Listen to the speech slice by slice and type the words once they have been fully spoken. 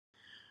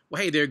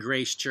Well, hey there,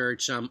 Grace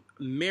Church.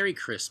 Merry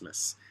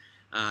Christmas.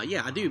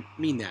 Yeah, I do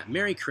mean that.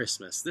 Merry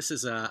Christmas. This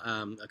is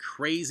a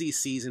crazy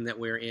season that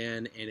we're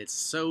in, and it's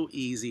so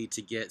easy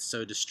to get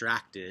so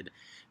distracted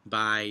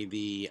by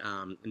the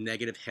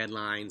negative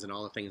headlines and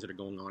all the things that are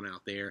going on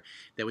out there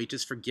that we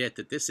just forget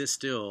that this is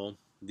still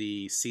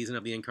the season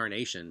of the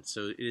incarnation.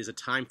 So it is a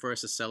time for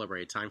us to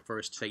celebrate, a time for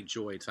us to take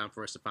joy, a time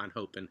for us to find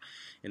hope in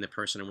the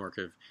person and work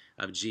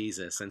of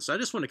Jesus. And so I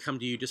just want to come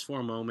to you just for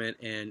a moment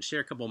and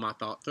share a couple of my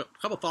thoughts, a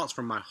couple of thoughts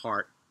from my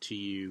heart to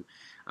you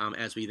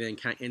as we then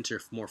kind of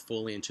enter more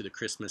fully into the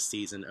Christmas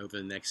season over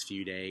the next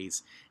few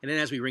days. And then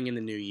as we ring in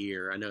the new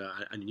year, I know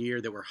a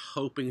year that we're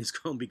hoping is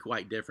going to be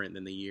quite different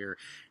than the year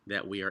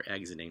that we are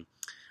exiting.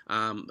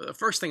 The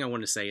first thing I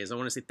want to say is I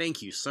want to say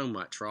thank you so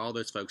much for all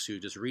those folks who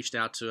just reached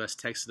out to us,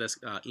 texted us,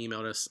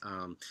 emailed us,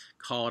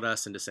 called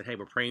us, and just said, hey,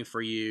 we're praying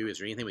for you. Is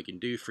there anything we can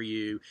do for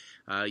you?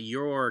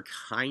 Your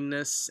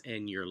kindness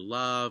and your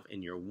love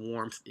and your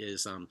warmth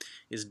is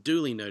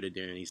duly noted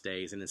during these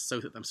days, and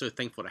I'm so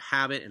thankful to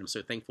have it, and I'm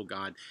so thankful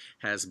God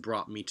has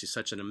brought me to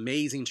such an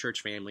amazing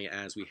church family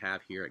as we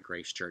have here at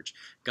Grace Church.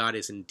 God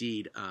has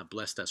indeed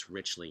blessed us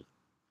richly.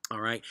 All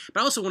right,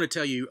 but I also want to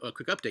tell you a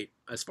quick update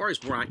as far as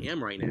where I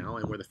am right now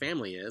and where the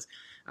family is.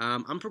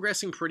 I'm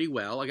progressing pretty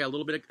well. I got a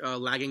little bit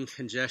of lagging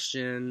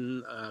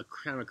congestion,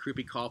 kind of a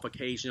croupy cough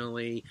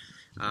occasionally.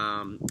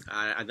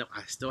 I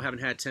still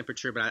haven't had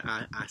temperature, but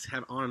I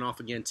have on and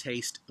off again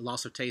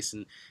loss of taste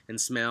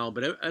and smell.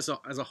 But as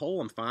a whole,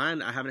 I'm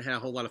fine. I haven't had a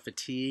whole lot of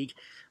fatigue.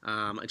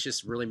 It's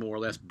just really more or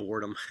less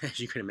boredom, as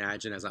you can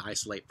imagine, as I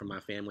isolate from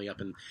my family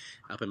up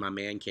in my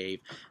man cave.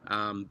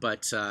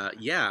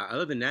 Yeah,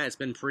 other than that, it's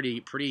been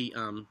pretty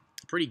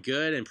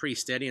good and pretty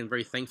steady, and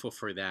very thankful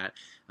for that,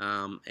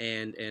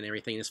 and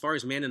everything. As far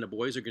as men and the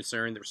boys are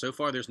concerned, so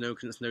far there's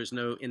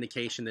no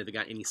indication that they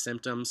got any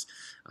symptoms.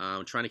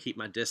 I'm trying to keep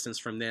my distance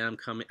from them,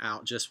 come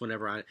out just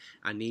whenever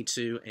I need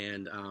to,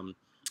 and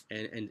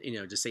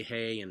just say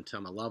hey and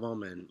tell them I love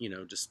them, and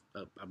just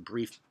a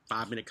brief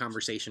 5-minute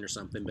conversation or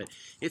something. But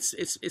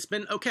it's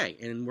been okay,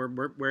 and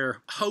we're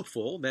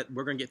hopeful that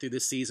we're going to get through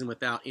this season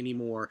without any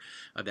more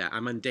of that.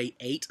 I'm on day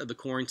 8 of the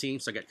quarantine,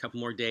 so I got a couple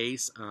more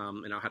days,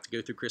 and I'll have to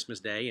go through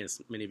Christmas Day,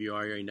 as many of you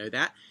already know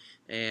that.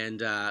 And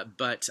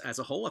but as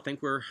a whole, I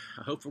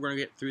hope we're going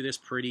to get through this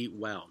pretty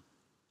well.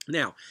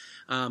 Now,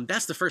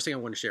 that's the first thing I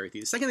want to share with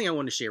you. The second thing I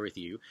want to share with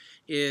you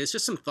is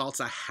just some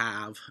thoughts I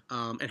have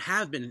and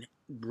have been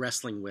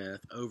wrestling with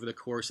over the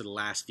course of the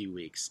last few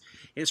weeks.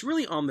 And it's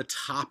really on the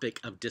topic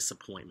of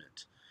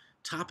disappointment.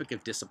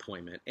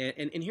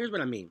 And here's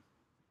what I mean.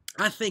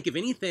 I think if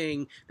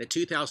anything that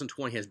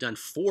 2020 has done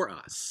for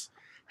us,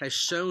 has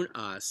shown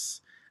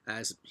us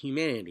as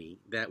humanity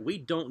that we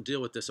don't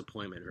deal with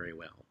disappointment very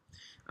well.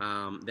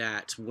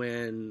 That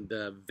when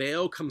the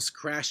veil comes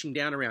crashing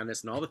down around us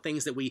and all the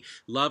things that we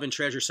love and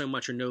treasure so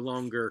much are no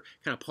longer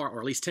kind of part, or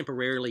at least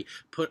temporarily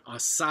put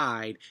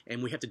aside,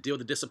 and we have to deal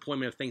with the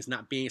disappointment of things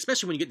not being,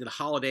 especially when you get to the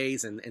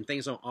holidays and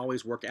things don't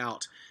always work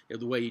out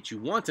the way that you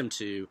want them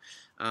to,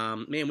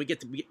 man, we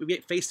get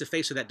face to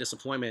face with that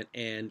disappointment,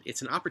 and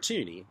it's an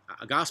opportunity,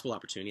 a gospel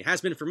opportunity. It has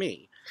been for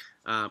me,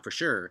 for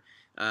sure.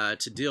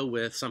 To deal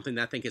with something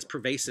that I think is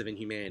pervasive in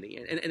humanity,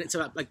 and it's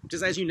about, like,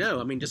 just as you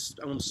know, I mean,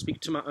 I want to speak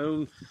to my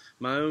own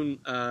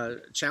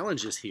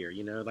challenges here.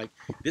 Like,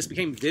 this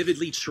became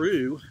vividly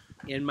true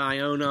in my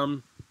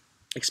own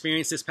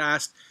experience this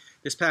past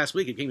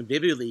week. It became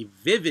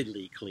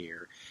vividly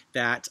clear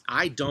that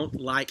I don't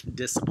like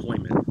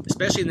disappointment,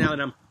 especially now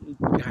that I'm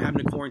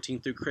having to quarantine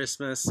through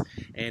Christmas.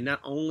 And not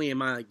only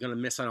am I going to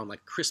miss out on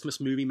like Christmas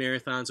movie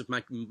marathons with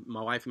my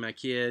wife and my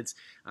kids,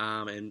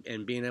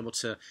 and being able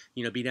to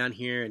be down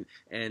here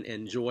and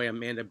enjoy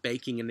Amanda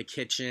baking in the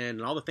kitchen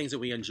and all the things that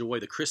we enjoy,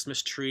 the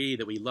Christmas tree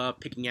that we love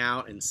picking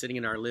out and sitting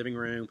in our living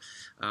room.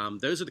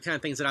 Those are the kind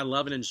of things that I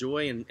love and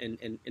enjoy, and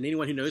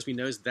anyone who knows me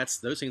knows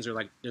those things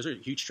are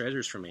huge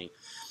treasures for me.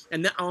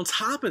 And then on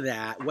top of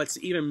that, what's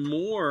even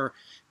more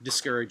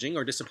discouraging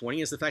or disappointing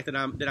is the fact that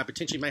I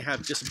potentially might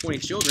have disappointing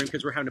children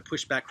because we're having to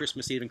push back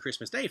Christmas Eve and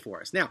Christmas Day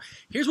for us. Now,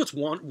 here's what's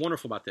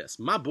wonderful about this.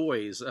 My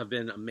boys have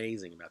been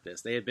amazing about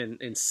this. They have been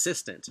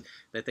insistent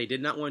that they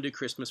did not want to do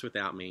Christmas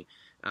without me,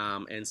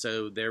 and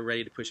so they're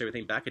ready to push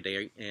everything back a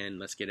day and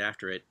let's get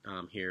after it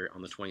here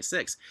on the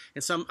 26th.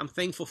 And so I'm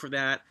thankful for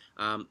that.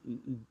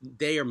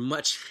 They are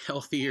much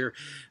healthier,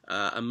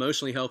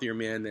 emotionally healthier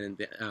men than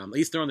at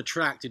least they're on the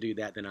track to do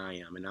that than I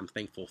am, and I'm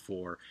thankful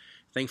for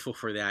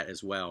that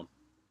as well.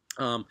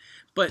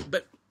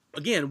 But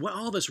again, what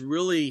all this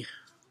really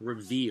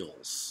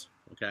reveals,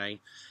 okay,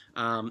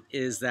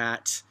 is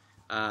that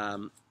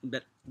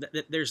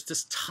there's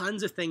just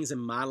tons of things in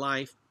my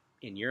life,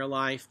 in your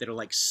life, that are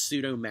like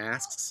pseudo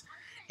masks,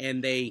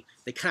 and they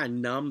kind of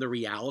numb the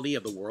reality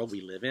of the world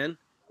we live in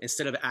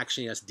instead of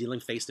actually us dealing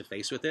face to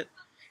face with it.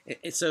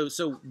 And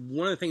so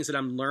one of the things that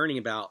I'm learning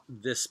about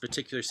this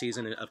particular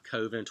season of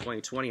COVID in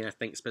 2020, and I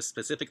think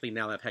specifically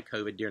now that I've had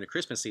COVID during the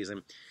Christmas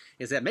season,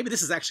 is that maybe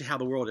this is actually how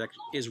the world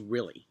is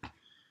really.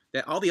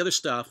 That all the other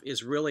stuff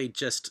is really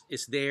just,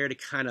 it's there to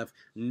kind of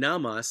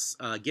numb us,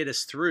 get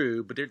us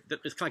through, but it's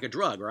kind of like a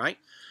drug, right?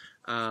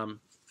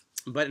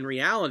 But in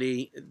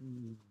reality,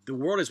 the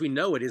world as we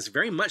know it is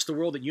very much the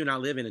world that you and I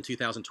live in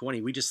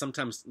 2020. We just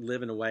sometimes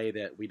live in a way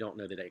that we don't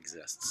know that it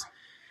exists.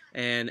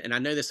 And I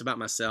know this about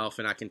myself,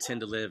 and I can tend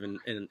to live in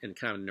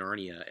kind of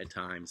Narnia at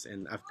times.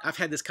 And I've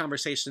had this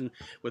conversation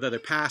with other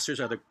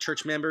pastors, other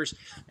church members,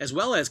 as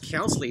well as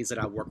counselees that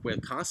I work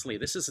with constantly.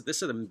 This is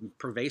a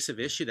pervasive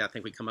issue that I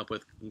think we come up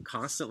with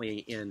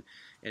constantly in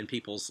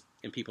people's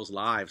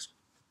lives.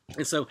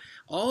 And so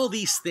all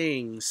these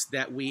things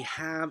that we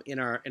have in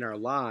our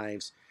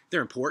lives,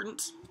 they're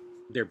important,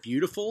 they're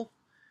beautiful,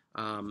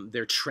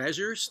 they're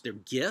treasures, they're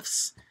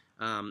gifts,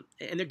 and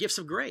they're gifts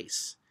of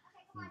grace.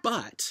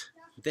 But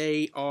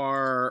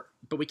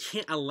we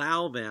can't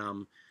allow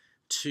them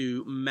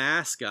to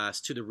mask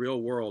us to the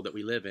real world that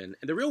we live in.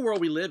 And the real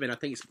world we live in, I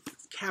think, is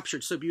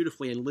captured so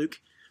beautifully in Luke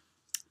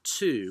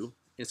 2.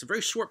 And it's a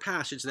very short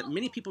passage that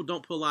many people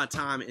don't put a lot of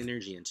time and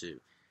energy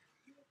into.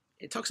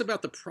 It talks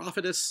about the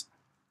prophetess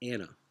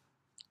Anna.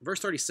 Verse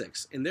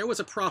 36, and there was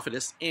a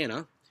prophetess,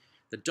 Anna,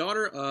 the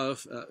daughter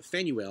of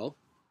Phanuel,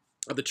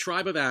 of the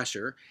tribe of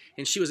Asher,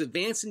 and she was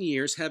advanced in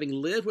years, having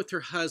lived with her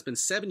husband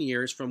 7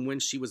 years from when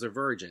she was a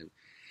virgin,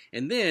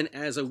 and then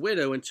as a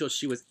widow until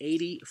she was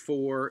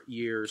 84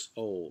 years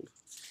old.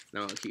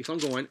 Now, it keeps on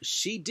going.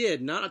 She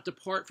did not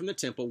depart from the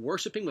temple,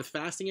 worshiping with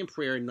fasting and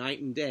prayer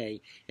night and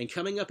day, and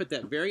coming up at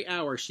that very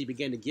hour, she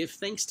began to give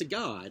thanks to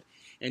God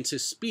and to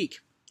speak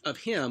of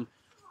him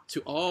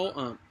to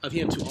all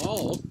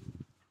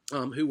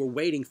who were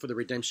waiting for the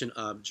redemption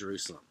of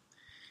Jerusalem.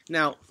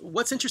 Now,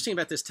 what's interesting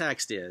about this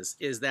text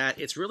is that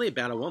it's really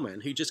about a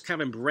woman who just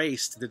kind of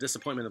embraced the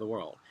disappointment of the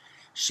world.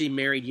 She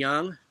married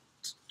young,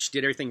 she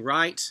did everything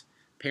right.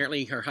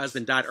 Apparently, her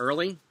husband died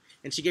early,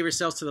 and she gave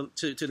herself to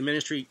the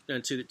ministry, to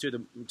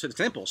the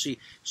temple. She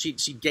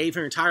gave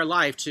her entire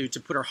life to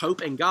put her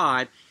hope in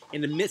God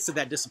in the midst of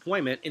that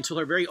disappointment until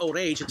her very old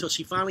age, until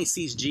she finally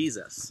sees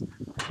Jesus.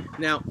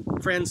 Now,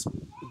 friends,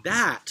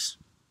 that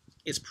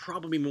is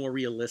probably more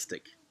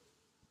realistic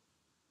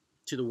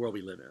to the world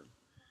we live in.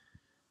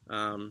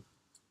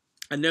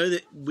 I know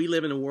that we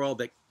live in a world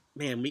that,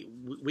 man,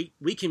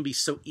 we can be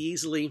so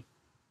easily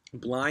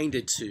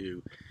blinded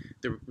to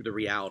the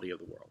reality of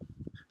the world,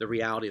 the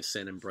reality of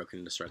sin and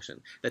broken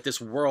destruction, that this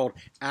world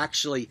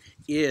actually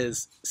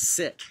is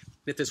sick,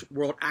 that this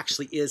world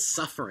actually is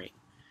suffering,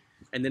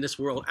 and then this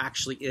world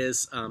actually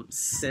is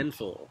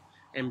sinful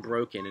and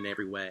broken in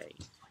every way.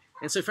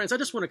 And so, friends, I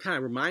just want to kind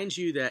of remind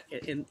you that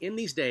in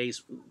these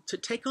days, to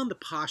take on the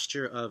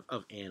posture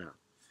of Anna,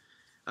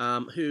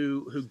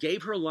 who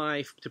gave her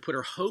life to put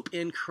her hope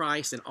in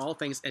Christ in all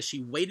things as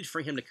she waited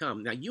for him to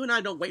come. Now, you and I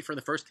don't wait for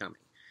the first coming.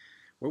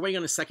 We're waiting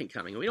on the second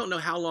coming. And we don't know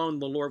how long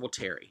the Lord will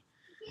tarry.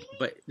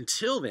 But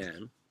until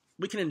then,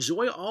 we can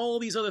enjoy all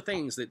these other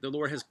things that the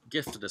Lord has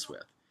gifted us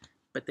with.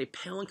 But they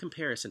pale in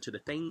comparison to the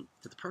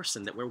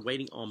person that we're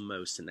waiting on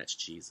most, and that's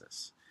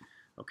Jesus.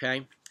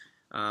 Okay?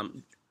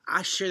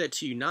 I share that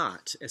to you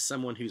not as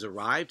someone who's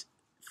arrived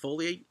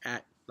fully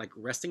at, like,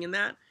 resting in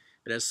that,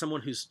 but as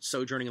someone who's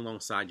sojourning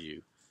alongside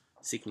you,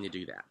 seeking to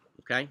do that.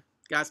 Okay?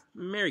 Guys,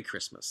 Merry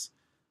Christmas.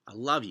 I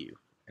love you,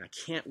 and I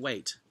can't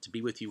wait to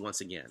be with you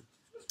once again.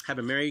 Have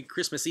a Merry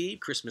Christmas Eve,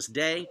 Christmas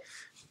Day,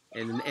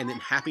 and then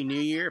Happy New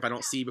Year if I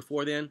don't see you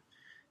before then.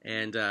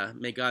 And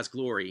may God's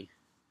glory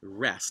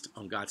rest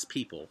on God's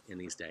people in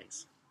these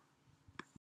days.